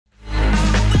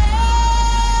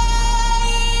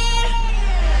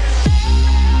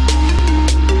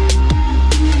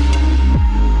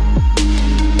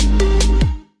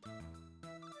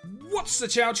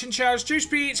Ciao, Chinchow,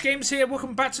 JoesphGames here.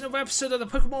 Welcome back to another episode of the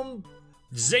Pokemon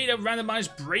Zeta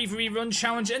Randomized Bravery Run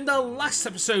Challenge. In the last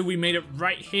episode, we made it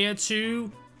right here to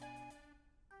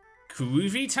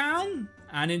Groovy Town.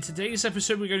 And in today's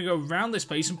episode, we're going to go around this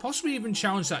place and possibly even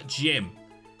challenge that gym.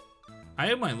 I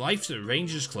owe my life to the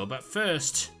Rangers Club. At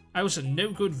first, I was a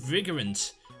no-good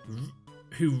vigorant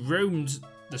who roamed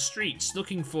the streets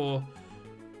looking for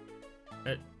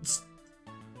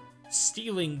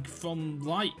stealing for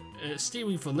living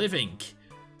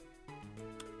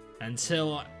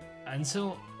until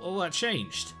all that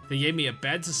changed. They gave me a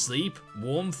bed to sleep,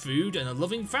 warm food, and a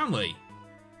loving family.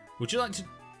 Would you like to?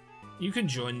 You can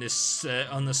join this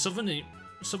on the southern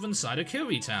side of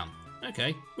Groovy Town.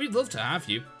 Okay, we'd love to have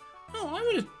you. Oh, I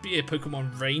want to be a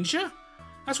Pokemon Ranger.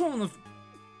 That's one of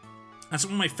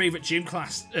my favorite gym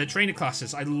trainer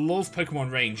classes. I love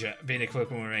Pokemon Ranger, being a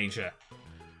Pokemon Ranger.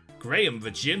 Graham, the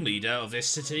gym leader of this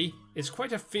city, is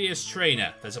quite a fierce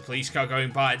trainer. There's a police car going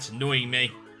by, it's annoying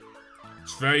me.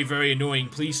 It's very, very annoying.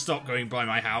 Please stop going by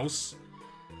my house.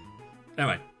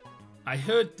 Anyway, I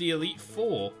heard the Elite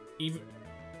Four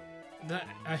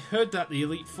that the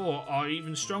Elite Four are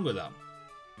even stronger though.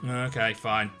 Okay,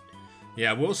 fine.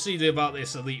 Yeah, we'll see about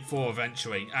this Elite Four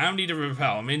eventually. I don't need to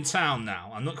repel. I'm in town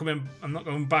now. I'm not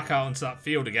going back out into that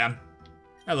field again.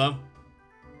 Hello.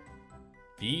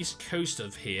 The east coast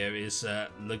of here is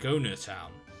Laguna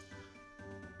Town.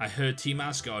 I heard Team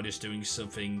Asgard is doing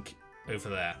something over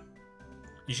there.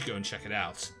 You should go and check it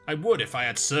out. I would if I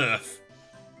had surf.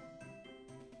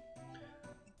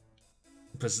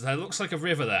 Because there looks like a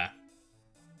river there.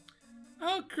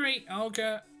 Oh great,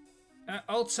 Olga.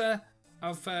 Altar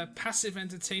of passive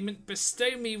entertainment.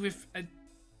 Bestow me with a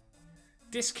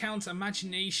discount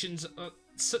imaginations at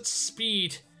such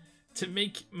speed to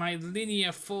make my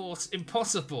linear thought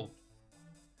impossible.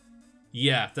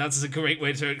 Yeah, that's a great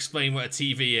way to explain what a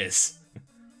TV is.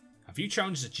 Have you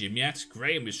challenged the gym yet?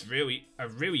 Graham is a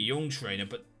really young trainer,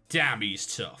 but damn,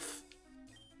 he's tough.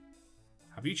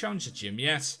 Have you challenged the gym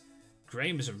yet?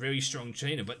 Graham is a really strong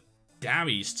trainer, but damn,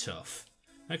 he's tough.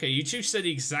 Okay, you two said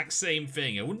the exact same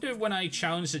thing. I wonder if when I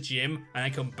challenge the gym and I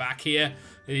come back here,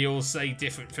 you'll say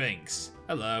different things.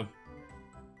 Hello.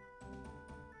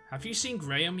 Have you seen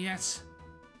Graham yet?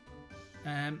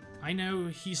 I know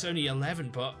he's only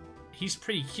 11, but he's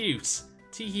pretty cute.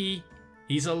 Teehee.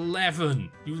 He's 11.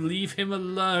 You leave him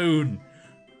alone.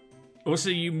 Also,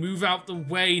 you move out the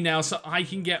way now so I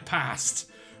can get past.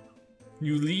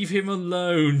 You leave him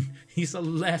alone. He's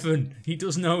 11. He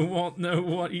doesn't know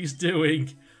what he's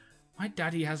doing. My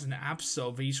daddy has an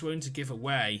Absol he's willing to give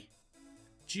away.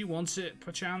 Do you want it,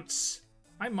 perchance?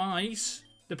 I might,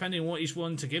 depending on what he's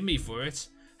willing to give me for it.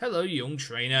 Hello, young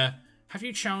trainer. Have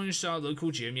you challenged our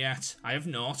local gym yet? I have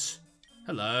not.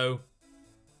 Hello.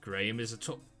 Graham is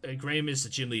the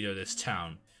gym leader of this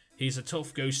town. He's a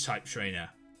tough ghost-type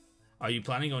trainer. Are you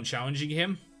planning on challenging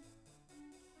him?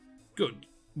 Good.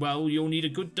 Well, you'll need a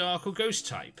good dark or ghost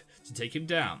type to take him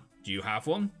down. Do you have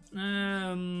one?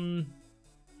 I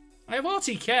have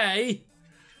RTK.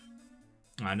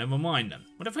 Never mind then.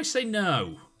 What if I say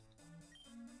no?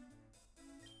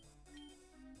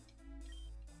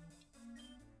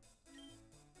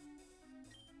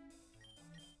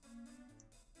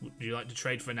 Would you like to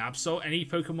trade for an Absol? Any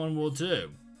Pokemon will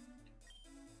do.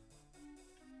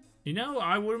 You know,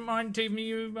 I wouldn't mind giving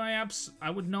you my Absol. I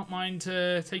would not mind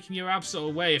taking your Absol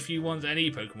away if you want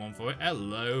any Pokemon for it.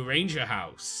 Hello, Ranger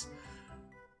House.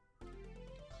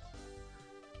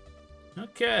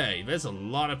 Okay, there's a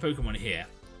lot of Pokemon here.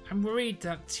 I'm worried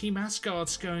that Team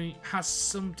Asgard's has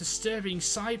some disturbing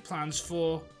side plans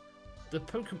for the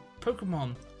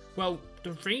Pokemon. Well,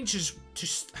 the Rangers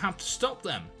just have to stop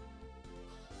them.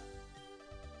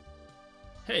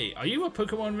 Hey, are you a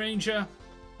Pokemon Ranger?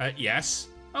 Yes.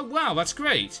 Oh wow, that's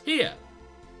great. Here.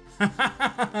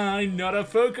 I'm not a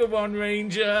Pokemon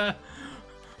Ranger.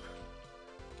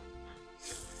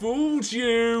 Fooled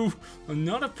you. I'm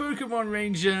not a Pokemon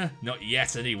Ranger. Not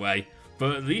yet anyway.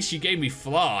 But at least you gave me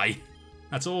Fly.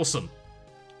 That's awesome.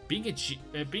 Being a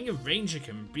Ranger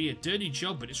can be a dirty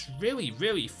job, but it's really,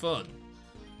 really fun.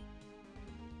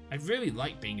 I really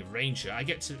like being a Ranger. I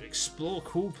get to explore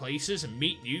cool places and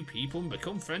meet new people and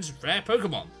become friends with rare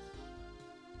Pokemon.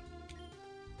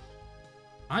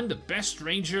 I'm the best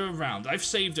Ranger around. I've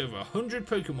saved over 100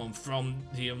 Pokemon from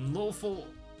the immoral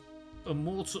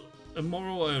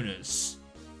owners.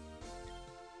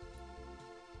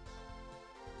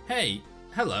 Hey,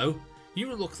 hello.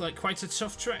 You look like quite a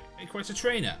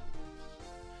trainer.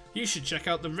 You should check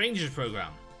out the Rangers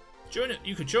program.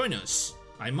 You could join us.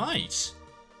 I might.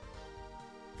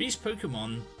 These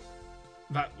Pokemon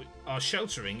that are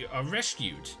sheltering are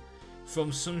rescued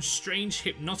from some strange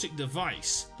hypnotic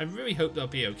device. I really hope they'll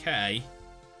be okay.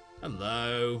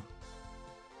 Hello.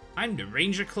 I'm the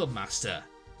Ranger Clubmaster.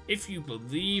 If you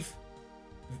believe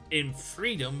in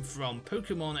freedom from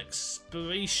Pokemon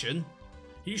exploration,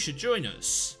 you should join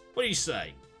us. What do you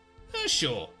say?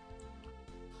 Sure.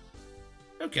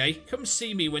 Okay, come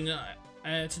see me when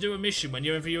to do a mission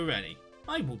whenever you're ready.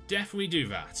 I will definitely do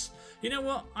that. You know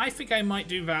what? I think I might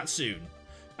do that soon.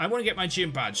 I want to get my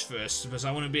gym badge first because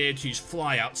I want to be able to use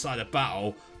Fly outside of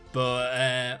battle.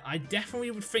 But I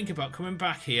definitely would think about coming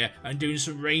back here and doing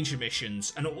some ranger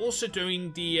missions and also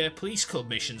doing the police club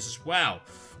missions as well.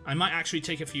 I might actually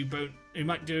take a few we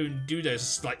might do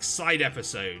those like side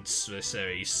episodes for the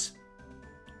series.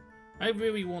 I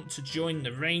really want to join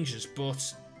the Rangers,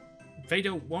 but they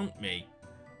don't want me.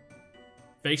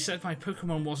 They said my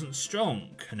Pokemon wasn't strong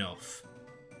enough.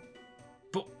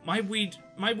 But my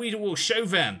Weedle will show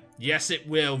them. Yes, it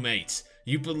will, mate.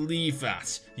 You believe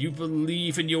that. You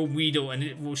believe in your Weedle, and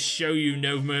it will show you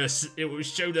no mercy. It will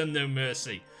show them no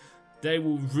mercy. They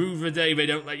will rue the day they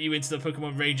don't let you into the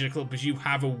Pokemon Ranger Club because you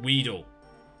have a Weedle.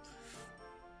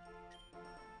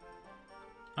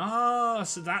 Ah,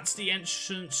 so that's the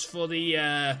entrance for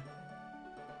the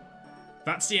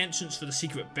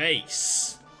secret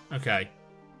base. Okay.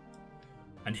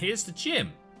 And here's the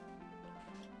gym.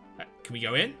 Can we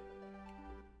go in?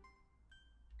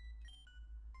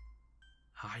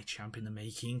 Hi, champ in the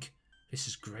making. This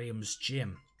is Graham's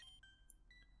gym.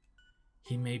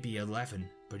 He may be 11,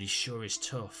 but he sure is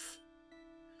tough.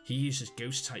 He uses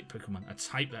ghost-type Pokemon, a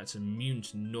type that's immune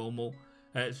to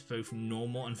both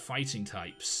normal and fighting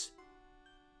types.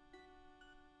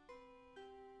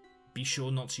 Be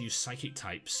sure not to use psychic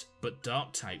types, but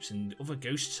dark types and other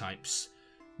ghost types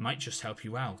might just help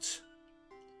you out.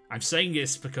 I'm saying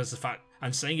this because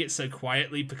I'm saying it so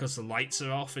quietly because the lights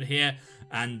are off in here,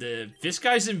 and this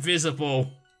guy's invisible.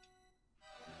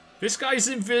 This guy's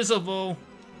invisible.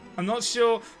 I'm not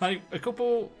sure, like,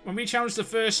 when we challenged the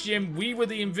first gym, we were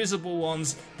the invisible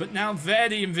ones, but now they're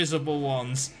the invisible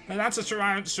ones. And that's a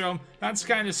Tyrantrum. That's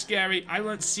kind of scary. I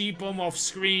learned Seed Bomb off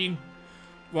screen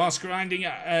whilst grinding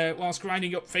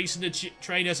up facing the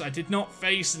trainers. I did not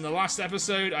face in the last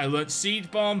episode. I learned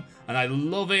Seed Bomb, and I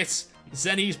love it.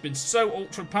 Zenny's been so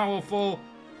ultra powerful,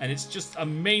 and it's just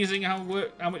amazing how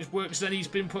much work Zenny's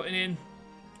been putting in.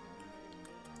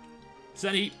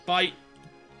 Zenny, bite.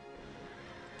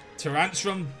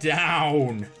 Tyrantrum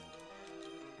down.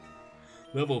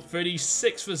 Level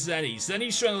 36 for Zenny.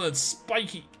 Zenny's trying to learn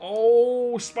Spiky.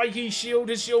 Oh, Spiky Shield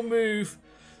is your move.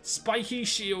 Spiky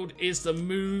Shield is the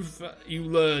move you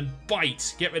learn.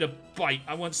 Bite. Get rid of Bite.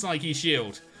 I want Spiky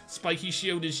Shield. Spiky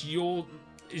Shield is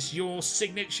your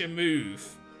signature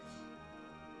move.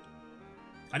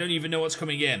 I don't even know what's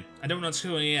coming in. I don't know what's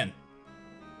coming in.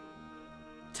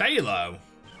 Tailo.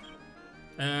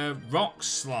 Rock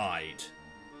Slide.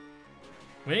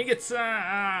 When he gets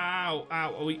ow,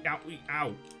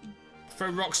 ow. Throw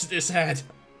rocks at his head.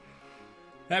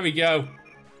 There we go.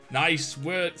 Nice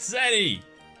work, Zenny.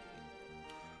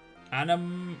 And a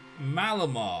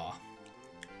Malamar.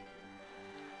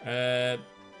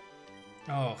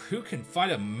 Oh, who can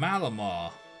fight a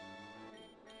Malamar?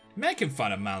 Meg can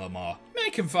fight a Malamar.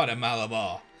 Meg can fight a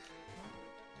Malamar.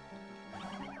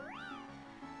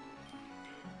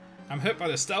 I'm hurt by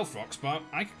the stealth rocks, but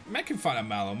Meg can fight a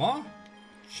Malamar.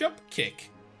 Jump kick.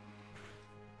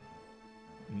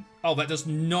 Oh, that does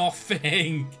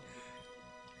nothing.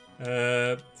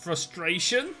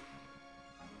 Frustration.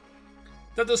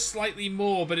 That does slightly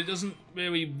more, but it doesn't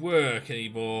really work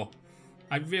anymore.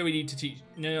 I really need to teach.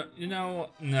 No,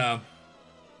 no.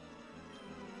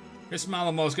 This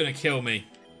Malamar's gonna kill me,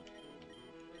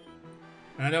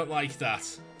 and I don't like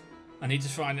that. I need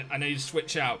to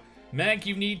switch out. Meg,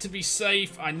 you need to be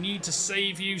safe. I need to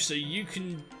save you so you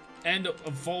can end up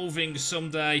evolving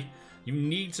someday. You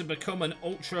need to become an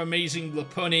ultra amazing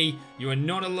Lopunny. You are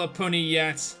not a Lopunny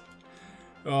yet.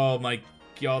 Oh my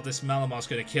god, this Malamar's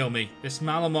gonna kill me. This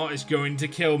Malamar is going to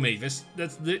kill me. There's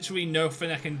literally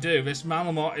nothing I can do. This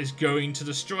Malamar is going to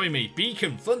destroy me.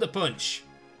 Beacon, Thunder Punch.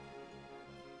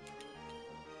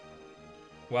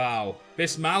 Wow,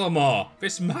 this Malamar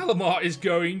is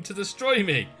going to destroy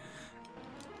me.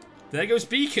 There goes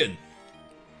Beacon.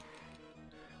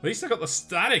 At least I got the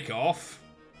static off.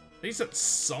 At least that's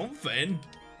something.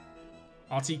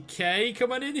 RTK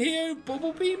coming in here.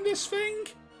 Bubble beam this thing.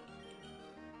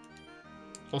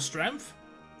 Or strength.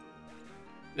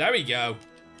 There we go.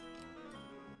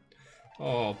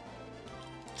 Oh.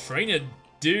 Trainer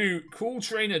Doom. Cool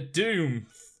Trainer Doom.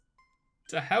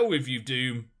 To hell with you,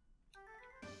 Doom.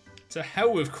 To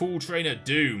hell with Cool Trainer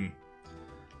Doom.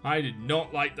 I did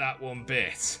not like that one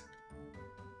bit.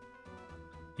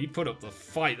 He put up the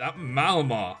fight. That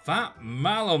Malamar.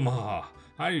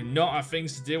 I do not have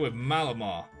things to deal with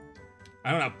Malamar.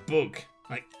 I don't have Bug.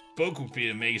 Like, Bug would be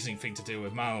an amazing thing to deal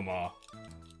with Malamar.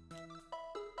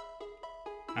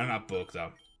 I don't have Bug,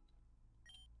 though.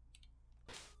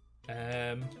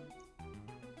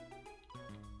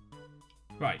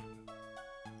 Right.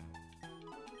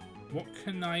 What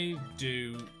can I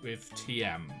do with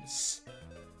TMs?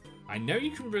 I know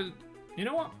you can... You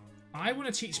know what? I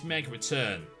want to teach Meg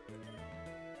Return.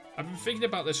 I've been thinking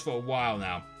about this for a while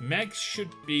now. Meg should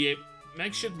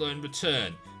learn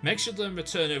Return. Meg should learn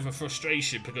Return over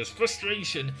Frustration, because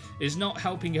Frustration is not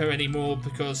helping her anymore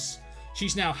because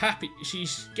she's now happy.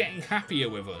 She's getting happier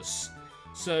with us.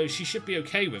 So she should be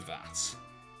okay with that.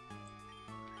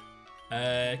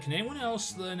 Can anyone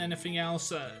else learn anything else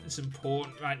that's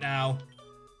important right now?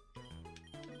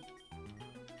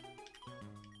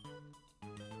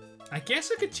 I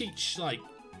guess I could teach, like...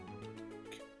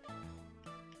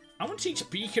 I want to teach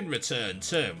Beacon Return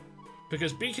too.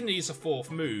 Because Beacon needs a 4th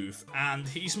move, and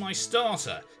he's my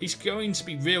starter. He's going to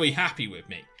be really happy with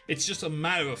me. It's just a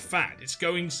matter of fact.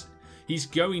 He's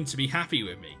going to be happy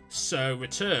with me. So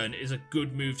Return is a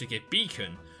good move to get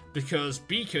Beacon, because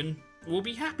Beacon will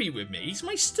be happy with me. He's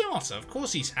my starter. Of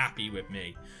course he's happy with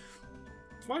me.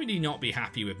 Why would he not be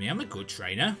happy with me? I'm a good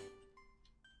trainer.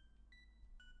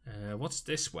 What's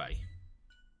this way?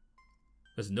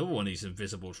 There's another one of these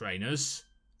invisible trainers.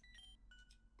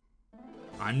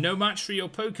 I'm no match for your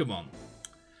Pokemon.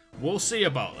 We'll see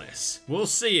about this. We'll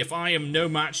see if I am no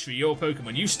match for your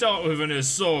Pokemon. You start with an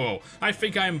Azoro. I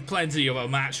think I am plenty of a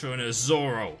match for an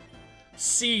Azoro.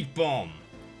 Seed Bomb.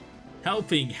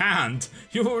 Helping Hand.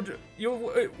 You're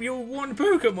one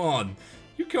Pokemon.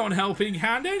 You can't Helping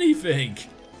Hand anything.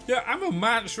 Yeah, I'm a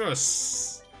match for a...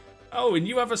 Oh, and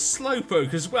you have a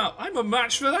Slowpoke as well. I'm a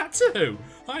match for that too.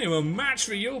 I am a match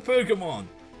for your Pokemon.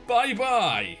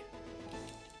 Bye-bye.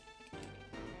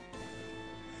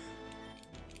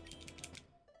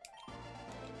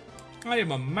 I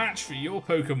am a match for your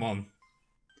Pokemon.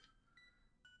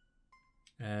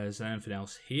 Is there anything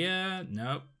else here?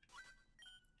 Nope.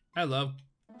 Hello.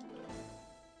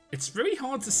 It's very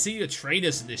hard to see the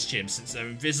trainers in this gym since they're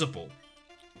invisible.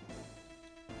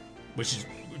 Which is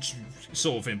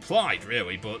sort of implied,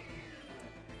 really, but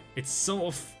it's sort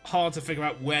of hard to figure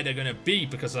out where they're going to be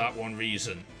because of that one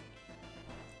reason.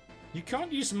 You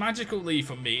can't use Magical Leaf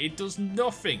on me. It does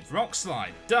nothing. Rock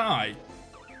Slide. Die.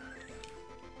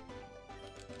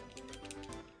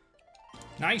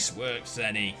 Nice work,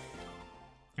 Zenny.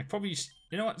 I probably...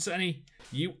 You know what, Zenny?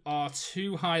 You are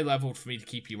too high leveled for me to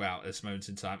keep you out at this moment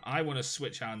in time. I want to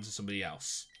switch out to somebody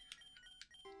else.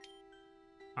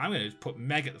 I'm going to put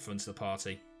Meg at the front of the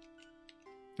party.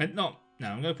 I'm going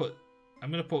to put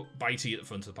Bitey at the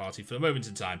front of the party for the moment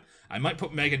in time. I might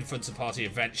put Meg in the front of the party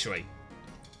eventually.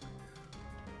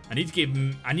 I need to give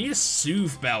him... I need a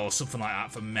Soothe Bell or something like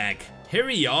that for Meg.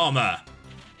 Hirayama.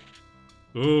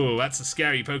 Ooh, that's a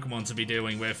scary Pokemon to be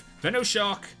dealing with.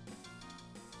 Venoshock.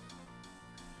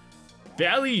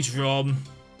 Belly Drum.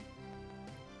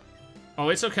 Oh,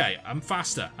 it's okay. I'm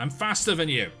faster. I'm faster than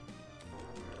you.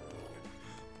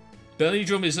 Belly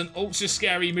Drum is an ultra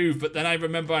scary move, but then I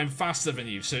remember I'm faster than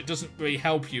you, so it doesn't really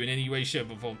help you in any way, shape,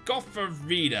 or form.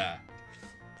 Gothorita.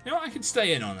 You know what? I can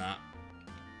stay in on that.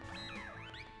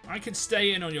 I can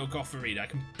stay in on your Gothorita. I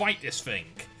can bite this thing.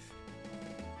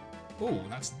 Ooh,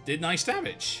 that did nice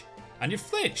damage. And you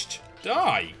flinched.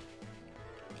 Die.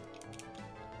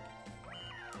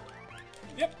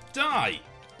 Yep, die.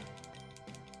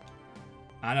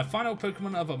 And a final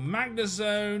Pokemon of a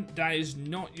Magnezone. That is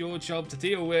not your job to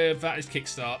deal with. That is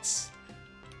Kickstarts.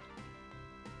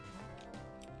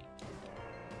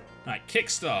 Right,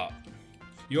 Kickstart.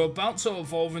 You're about to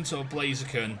evolve into a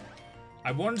Blaziken.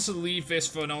 I wanted to leave this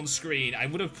for an on-screen. I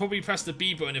would have probably pressed the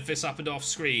B button if this happened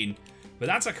off-screen. But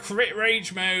that's a crit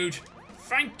rage mode.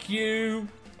 Thank you.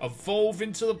 Evolve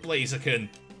into the Blaziken.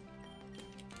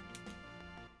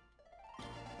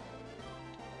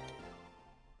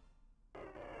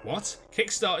 What?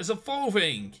 Kickstart is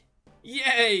evolving!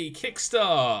 Yay!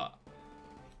 Kickstart!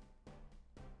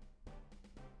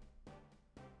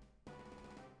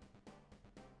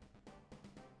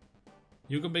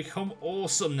 You can become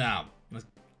awesome now.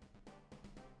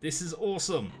 This is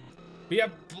awesome. We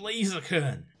have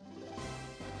Blaziken.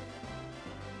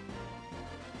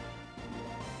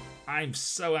 I'm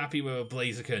so happy with a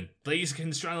Blaziken.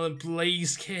 Blaziken's trying to learn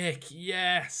Blaze Kick.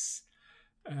 Yes.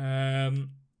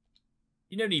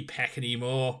 You don't need Peck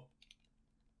anymore.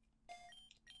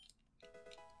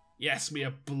 Yes, we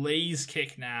have Blaze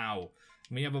Kick now.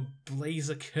 We have a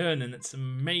Blaziken, and it's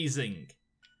amazing.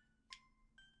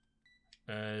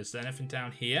 Is there anything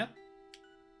down here?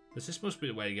 This must be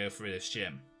the way to go through this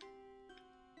gym.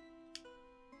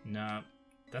 No,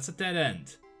 that's a dead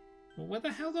end. Well, where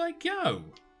the hell do I go?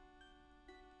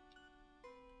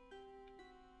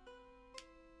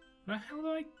 Where the hell do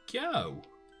I go?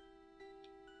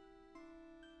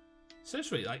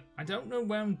 Seriously, like, I don't know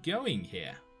where I'm going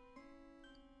here.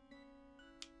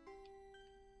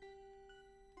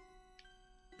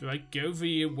 Do I go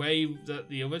the way that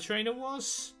the other trainer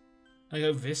was? I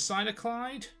go this side of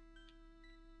Clyde?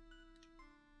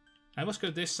 I must go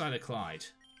this side of Clyde.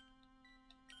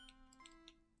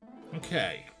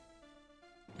 Okay.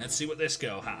 Let's see what this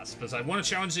girl has, because I want to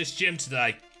challenge this gym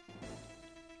today.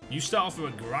 You start off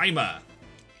with a Grimer.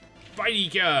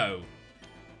 Bitey go!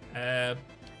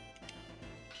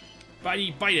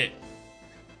 Bitey, bite it!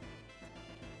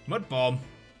 Mud Bomb.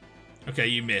 Okay,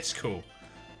 you missed. Cool.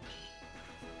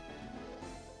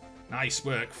 Nice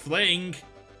work. Fling!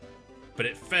 But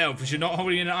it failed because you're not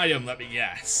holding an item, let me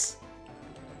guess.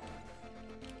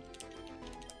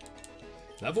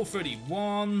 Level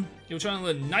 31. You're trying to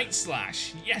learn Night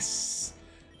Slash. Yes!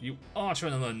 You are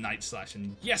trying to learn Night Slash.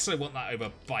 And yes, I want that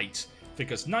over Bite.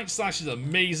 Because Night Slash is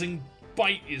amazing.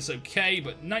 Bite is okay,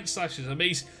 but Night Slash is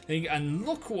amazing. And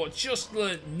look what just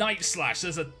learned Night Slash.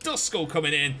 There's a Duskull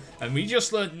coming in. And we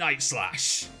just learned Night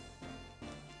Slash.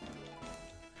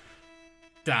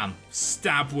 Damn,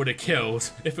 Stab would have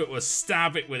killed. If it was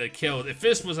Stab, it would have killed. If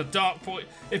this was a Dark Poison...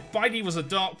 If Bitey was a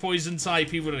Dark Poison type,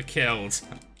 he would have killed.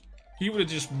 He would have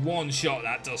just one-shot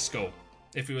that Duskull.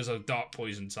 If he was a Dark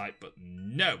Poison type, but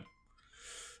no.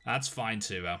 That's fine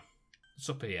too, though. What's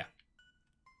up here?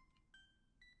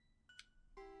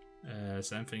 Is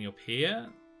there anything up here?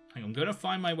 Hang on, I'm going to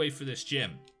find my way through this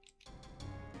gym.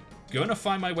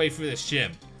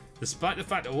 Despite the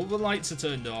fact that all the lights are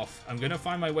turned off, I'm going to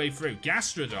find my way through.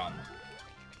 Gastrodon.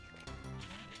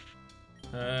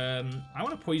 I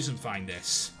want to poison find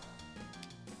this.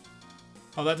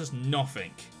 Oh, that does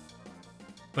nothing.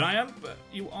 But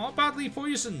you are badly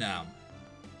poisoned now.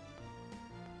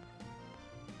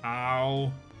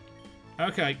 Ow.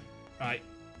 Okay. Right.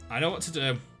 I know what to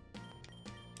do.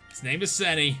 His name is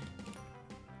Senny.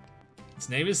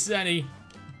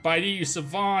 Bitey, you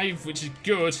survive, which is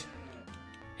good.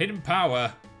 Hidden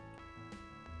power.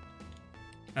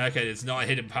 Okay, it's not a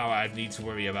hidden power I need to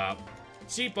worry about.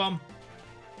 Seed Bomb.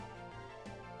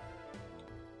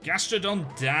 Gastrodon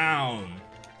down.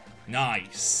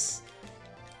 Nice.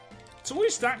 It's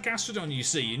always that Gastrodon you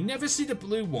see. You never see the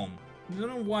blue one. I don't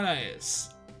know what that is.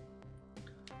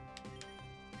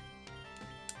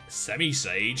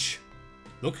 Semi-Sage.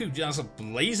 Look who has a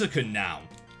Blaziken now.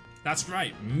 That's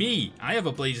right, me. I have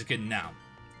a Blaziken now.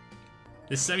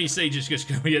 This Semi-Sage is just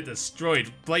going to get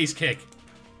destroyed. Blaze Kick.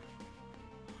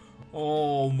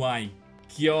 Oh my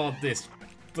god, this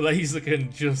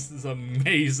Blaziken just is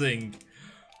amazing.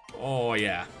 Oh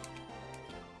yeah.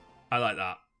 I like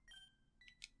that.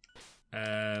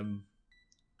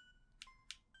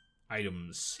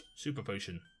 Items. Super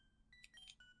Potion.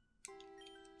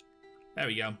 There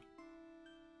we go.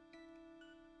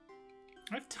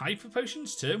 I have type of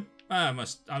potions too.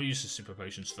 I'll use the Super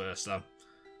Potions first though.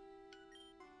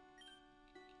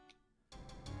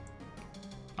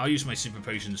 I'll use my Super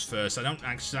Potions first. I don't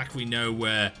exactly know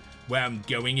where I'm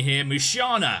going here.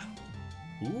 Mushana!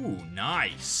 Ooh,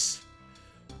 nice.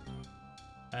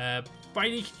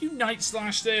 Bitey, can you Night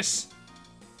Slash this?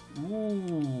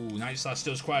 Ooh, Night Slash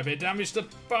does quite a bit of damage to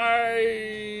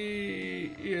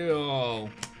Bitey. Oh.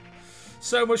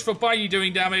 So much for Bitey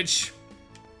doing damage.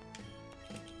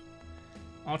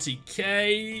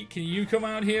 RTK, can you come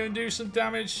out here and do some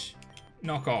damage?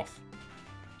 Knock off.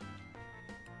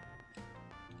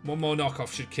 One more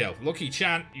knockoff should kill. Lucky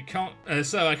Chant, you can't.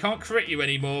 So I can't crit you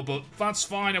anymore, but that's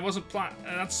fine. I wasn't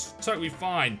that's totally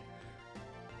fine.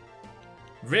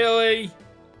 Really?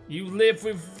 You live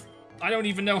with. I don't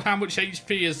even know how much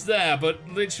HP is there, but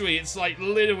literally, it's like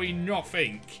literally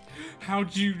nothing. How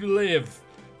do you live?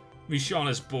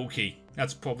 Mishana's bulky.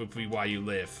 That's probably why you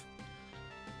live.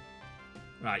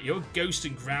 Right, you're Ghost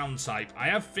and Ground type. I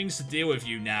have things to deal with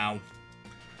you now.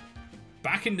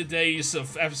 Back in the days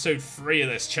of episode 3 of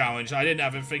this challenge, I didn't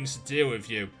have things to deal with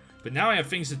you. But now I have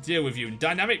things to deal with you. And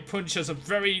Dynamic Punch has a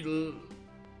very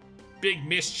big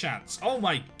miss chance. Oh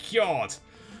my god.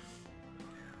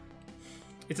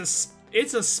 It's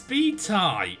a speed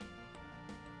type.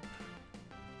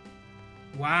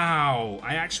 Wow,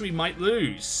 I actually might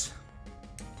lose.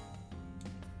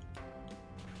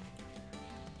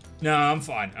 No, I'm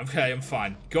fine. Okay, I'm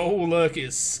fine. Golurk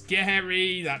is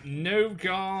scary. That no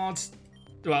guard.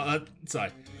 Well, sorry.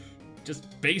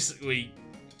 Just basically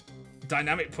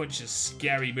Dynamic Punch is a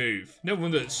scary move. No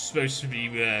wonder it's supposed to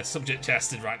be subject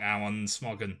tested right now on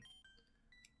Smogon.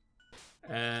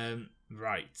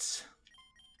 Right.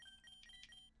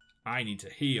 I need to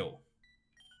heal.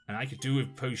 And I could do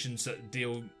with potions that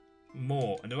deal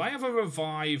more. And do I have a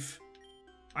revive?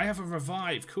 I have a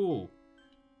revive. Cool.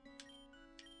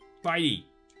 Bitey,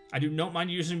 I do not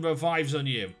mind using revives on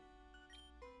you.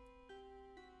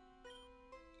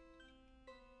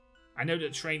 I know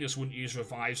that trainers wouldn't use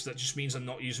revives. That just means I'm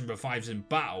not using revives in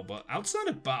battle. But outside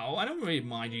of battle, I don't really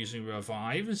mind using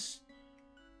revives.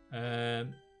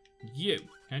 You. Can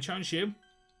I challenge you?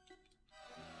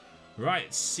 Right,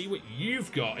 let's see what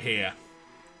you've got here.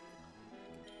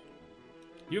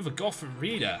 You have a Gotham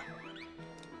Reader.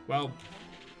 Well,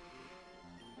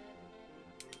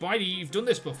 Bitey, you've done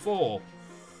this before.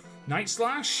 Night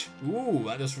Slash? Ooh,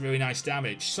 that does really nice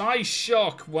damage. Size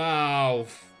Shock, wow.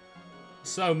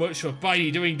 So much for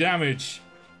Bitey doing damage.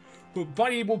 But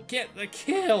Bitey will get the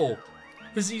kill.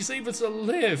 Because he's able to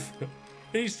live.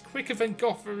 He's quicker than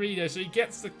Gotham Reader, so he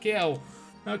gets the kill.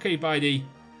 Okay, Bitey.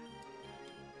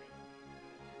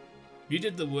 You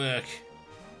did the work.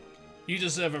 You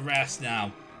deserve a rest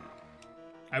now.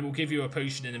 I will give you a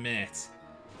potion in a minute.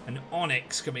 An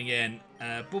Onyx coming in.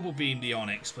 Bubble Beam the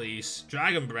Onyx, please.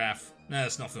 Dragon Breath. No,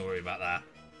 there's nothing to worry about that.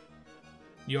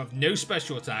 You have no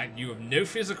special attack. You have no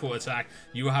physical attack.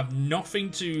 You have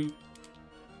nothing to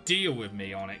deal with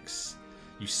me, Onyx.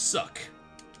 You suck.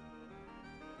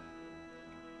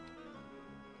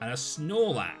 And a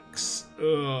Snorlax.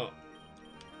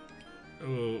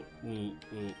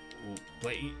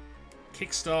 Blade.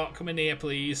 Kickstart, come in here,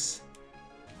 please.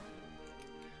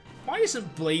 Why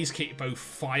isn't Blaze Kick both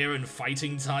fire and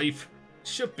fighting type?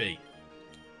 Should be.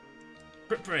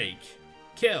 Crit Break.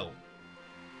 Kill.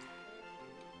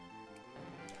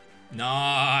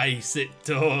 Nice, it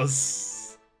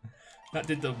does. That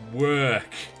did the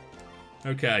work.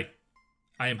 Okay.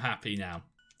 I am happy now.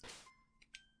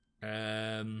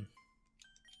 There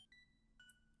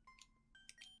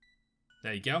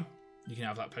you go. You can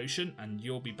have that potion, and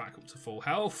you'll be back up to full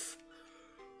health.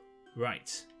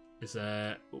 Right.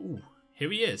 Ooh,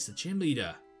 here he is, the gym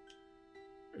leader.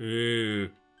 Ooh,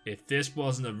 if this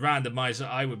wasn't a randomizer,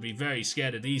 I would be very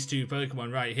scared of these two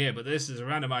Pokemon right here. But this is a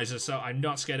randomizer, so I'm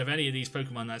not scared of any of these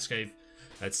Pokemon. Let's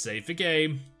save the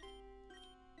game.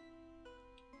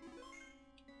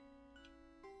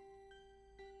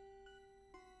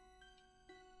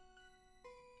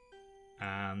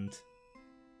 And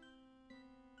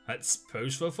let's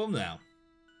pose for a thumbnail.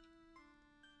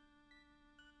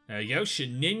 There you go,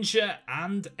 Shedinja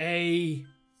and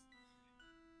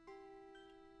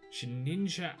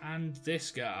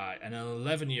this guy, an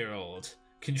 11-year-old.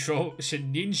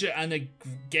 Shedinja and a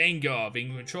Gengar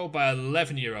being controlled by an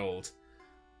 11-year-old.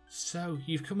 So,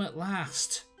 you've come at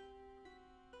last.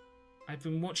 I've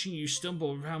been watching you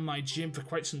stumble around my gym for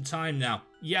quite some time now.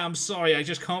 Yeah, I'm sorry, I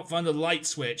just can't find the light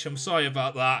switch. I'm sorry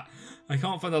about that. I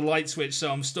can't find the light switch,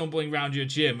 so I'm stumbling around your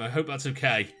gym. I hope that's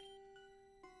okay.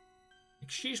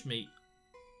 Excuse me,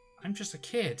 I'm just a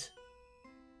kid.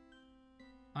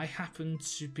 I happen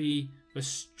to be the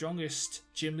strongest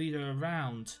gym leader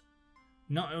around.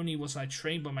 Not only was I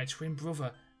trained by my twin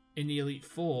brother in the Elite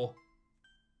Four,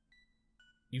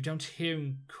 you don't hear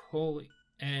him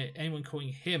anyone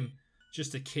calling him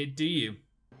just a kid, do you?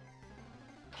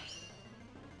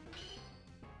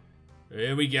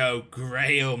 Here we go,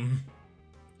 Graham.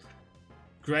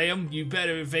 Graham, you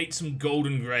better evade some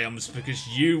golden Grahams because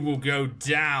you will go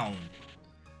down.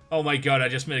 Oh my god, I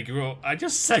just made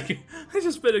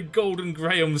a golden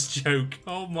Grahams joke.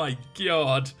 Oh my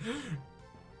god.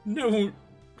 No,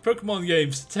 Pokemon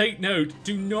games, take note.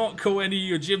 Do not call any of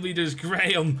your gym leaders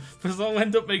Graham because I'll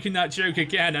end up making that joke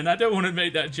again and I don't want to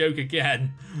make that joke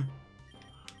again.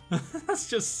 That's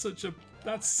just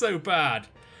that's so bad.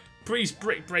 Please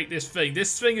brick break this thing.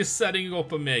 This thing is setting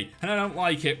up on me, and I don't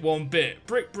like it one bit.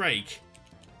 Brick break.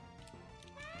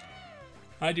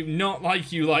 I do not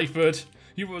like you, Lightbird.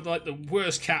 You were like the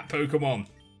worst cat Pokemon.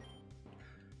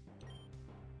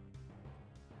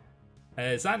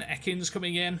 Is that an Ekans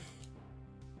coming in?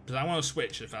 Because I want to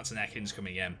switch if that's an Ekans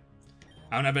coming in.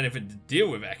 I don't have anything to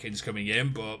deal with Ekans coming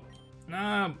in, but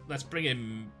no, let's bring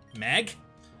in Meg.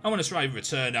 I want to try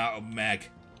return out of Meg.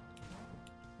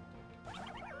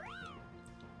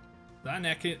 That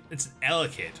Ekans, it's an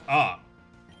Elekid. Ah.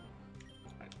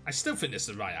 I still think this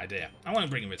is the right idea. I want to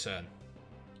bring in return.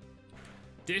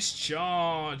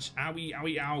 Discharge. Owie,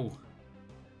 owie, ow.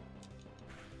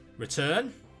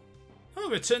 Return? Oh,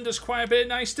 return does quite a bit of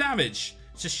nice damage.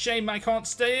 It's a shame I can't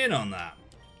stay in on that.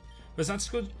 Because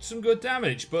that's some good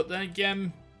damage. But then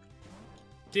again,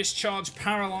 discharge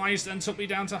paralyzed and took me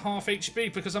down to half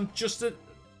HP because I'm just a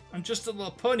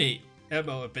little punny.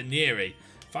 Well, a Baneri.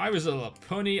 If I was a little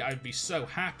punny, I'd be so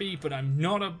happy, but I'm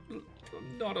not a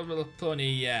little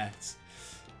punny yet.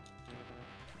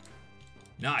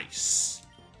 Nice.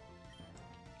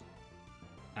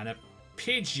 And a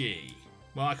Pidgey.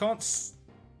 Well, I can't...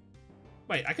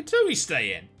 Wait, I can totally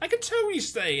stay in. I can totally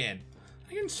stay in.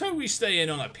 I can totally stay in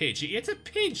on a Pidgey. It's a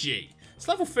Pidgey. It's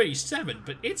level 37,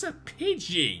 but it's a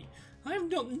Pidgey. I have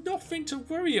got nothing to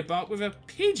worry about with a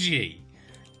Pidgey.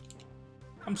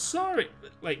 I'm sorry.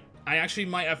 Wait, I actually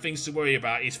might have things to worry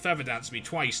about. He's feather danced me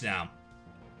twice now.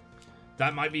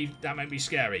 That might be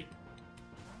scary.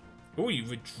 Oh, you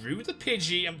withdrew the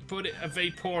Pidgey and put a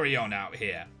Vaporeon out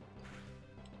here.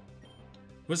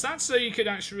 Was that so you could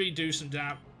actually do some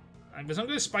damage? Because I'm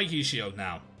going to Spiky Shield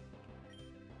now.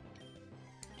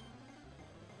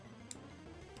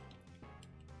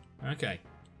 Okay.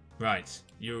 Right.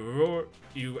 You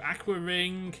Aqua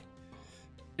Ring.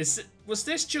 Was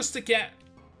this just to get...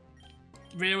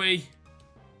 Really?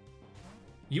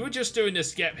 You were just doing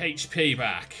this to get HP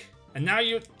back. And now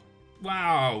you...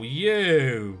 Wow,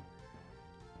 you.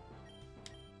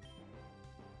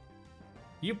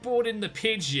 You brought in the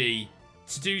Pidgey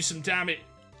to do some damage.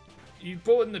 You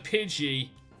brought in the Pidgey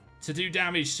to do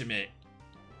damage to me.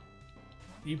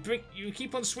 You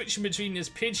keep on switching between this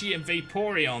Pidgey and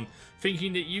Vaporeon,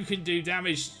 thinking that you can do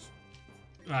damage.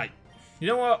 Right. You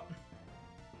know what?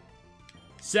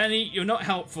 Zenny, you're not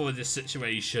helpful in this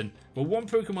situation. But one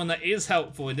Pokemon that is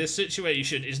helpful in this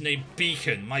situation is named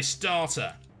Beacon, my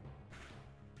starter.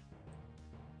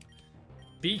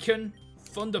 Beacon,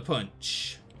 Thunder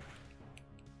Punch.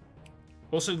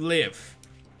 Also Live.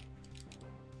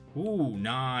 Ooh,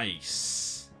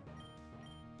 nice.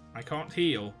 I can't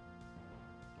heal.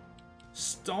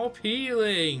 Stop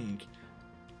healing!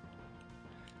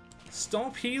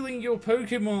 Stop healing your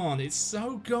Pokemon! It's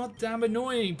so goddamn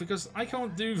annoying because I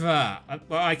can't do that.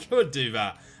 Well, I could do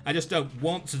that. I just don't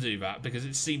want to do that because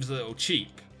it seems a little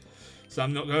cheap. So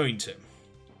I'm not going to.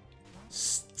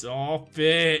 Stop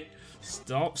it!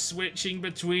 Stop switching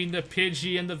between the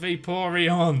Pidgey and the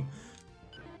Vaporeon!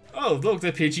 Oh, look,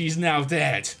 the Pidgey's now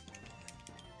dead.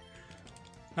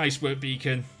 Nice work,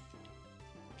 Beacon.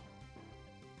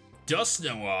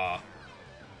 Dusknoir.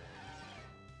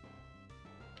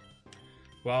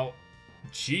 Well,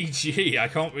 GG. I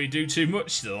can't really do too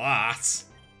much to that.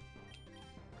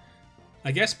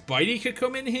 I guess Bitey could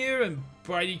come in here and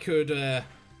Bitey could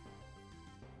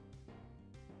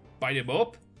bite him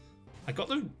up. I got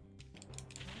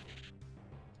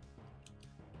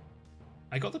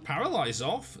the paralyze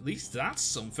off. At least that's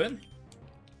something.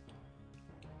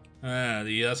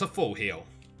 That's a full heal.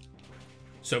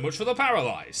 So much for the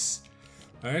paralyze.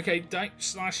 Okay, Night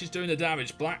Slash is doing the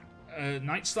damage.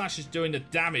 Night Slash is doing the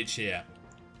damage here.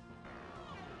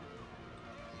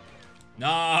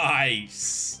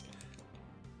 Nice.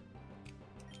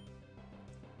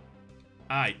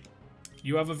 Alright.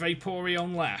 You have a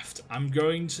Vaporeon left. I'm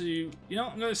going to... You know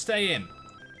what? I'm going to stay in.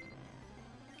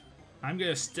 I'm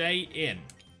going to stay in.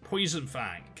 Poison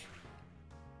Fang.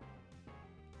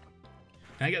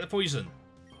 Can I get the poison?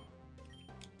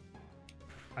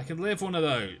 I can live one of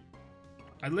those.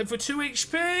 I live for 2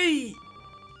 HP!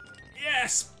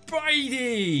 Yes!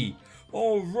 Bitey!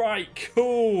 Alright,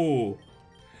 cool!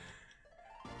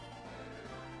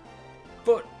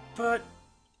 But...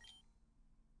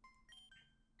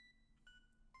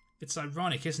 It's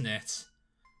ironic, isn't it?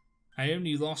 I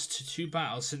only lost 2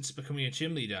 battles since becoming a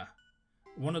gym leader.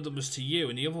 One of them was to you,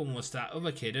 and the other one was that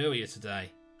other kid earlier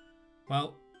today.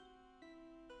 Well,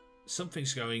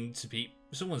 someone's going to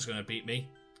beat me.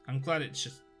 I'm glad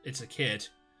it's a kid.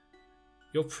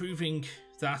 You're proving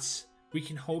that we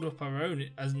can hold up our own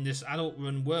in this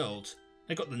adult-run world.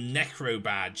 I got the Necro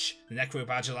badge. The Necro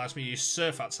badge allows me to use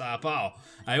Surf outside a battle.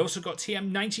 I also got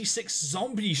TM96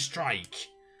 Zombie Strike.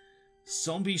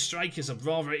 Zombie Strike is a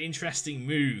rather interesting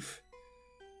move.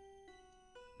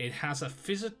 It has a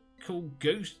physical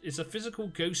ghost. It's a physical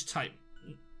ghost type.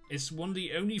 It's one of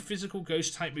the only physical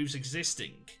ghost type moves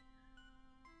existing.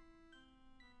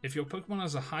 If your Pokemon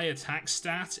has a high attack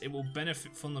stat, it will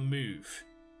benefit from the move.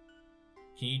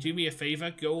 Can you do me a favour?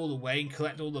 Go all the way and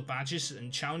collect all the badges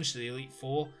and challenge the Elite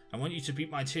Four. I want you to beat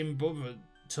my twin brother,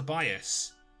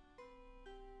 Tobias.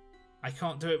 I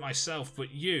can't do it myself,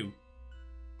 but you.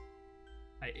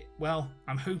 Well,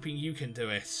 I'm hoping you can do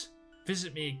it.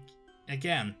 Visit me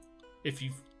again, if you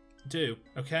do,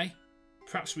 okay?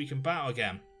 Perhaps we can battle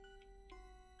again.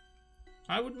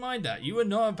 I wouldn't mind that. You are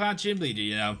not a bad gym leader,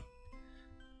 you know.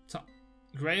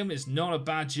 Graham is not a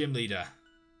bad gym leader.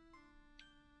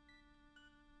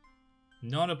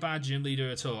 Not a bad gym leader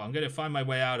at all. I'm going to find my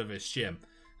way out of this gym.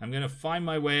 I'm going to find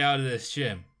my way out of this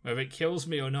gym. Whether it kills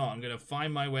me or not, I'm going to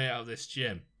find my way out of this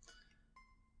gym.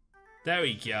 There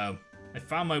we go. I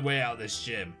found my way out of this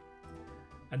gym.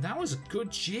 And that was a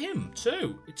good gym,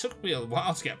 too. It took me a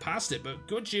while to get past it, but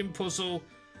good gym puzzle.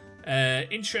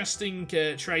 Interesting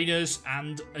trainers,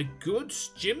 and a good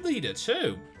gym leader,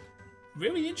 too.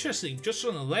 Really interesting, just for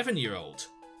an 11-year-old.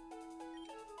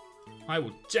 I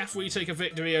will definitely take a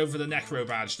victory over the Necro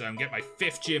badge, though, and get my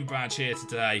 5th gym badge here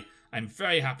today. I'm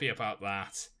very happy about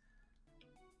that.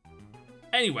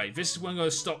 Anyway, this is when I'm going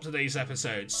to stop today's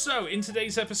episode. So, in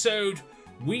today's episode,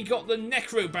 we got the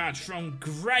Necro badge from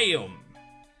Graham.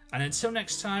 And until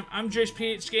next time, I'm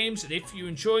JoesphGames, and if you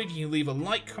enjoyed, you can leave a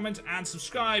like, comment, and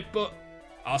subscribe. But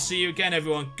I'll see you again,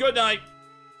 everyone. Good night!